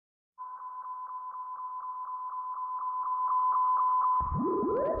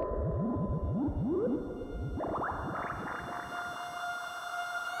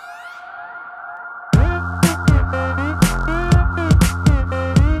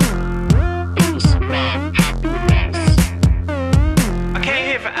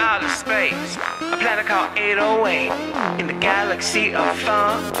A planet called 808 in the galaxy of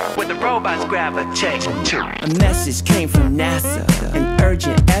fun, where the robots gravitate to. A message came from NASA, an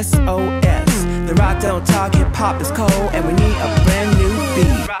urgent SOS. The rock don't talk, hip hop is cold, and we need a brand new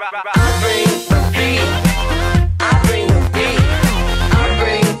beat. I bring the beat. I bring the beat. I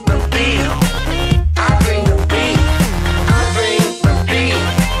bring the beat. I bring the beat. I bring the beat.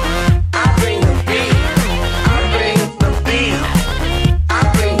 I bring the beat. I bring the beat. I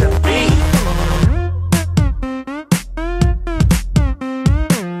bring the beat.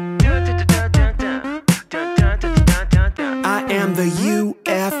 I am the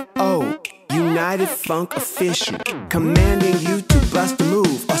UFO, United Funk Official, commanding you to bust a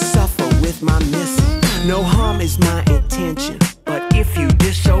move or suffer with my missile. No harm is my intention, but if you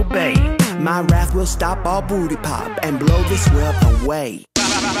disobey, my wrath will stop all booty pop and blow this web away.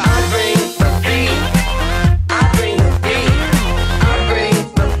 I bring the beat. I bring the beat. I bring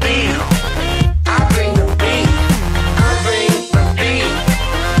the beat. I bring the beat. I bring the beat.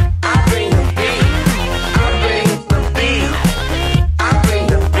 I bring the beat. I bring the beat. I bring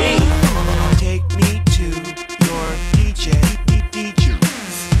the beat. Take me to your DJ.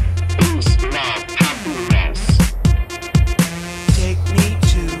 Take me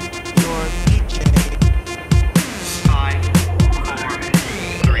to your DJ. 5, 4,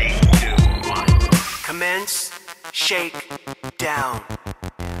 3, 2, 1. Commence, shake, down.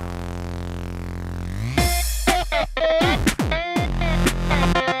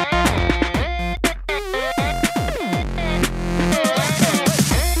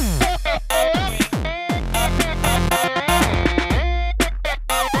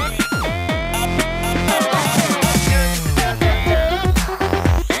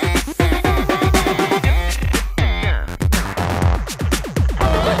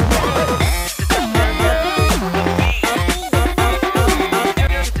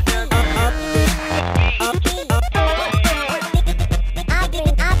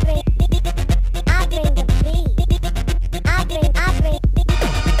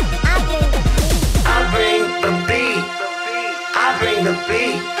 The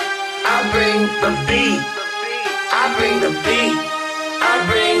beat, I bring the beat, I bring the beat, I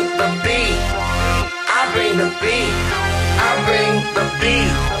bring the beat, I bring the beat, I bring the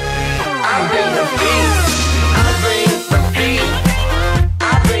beat.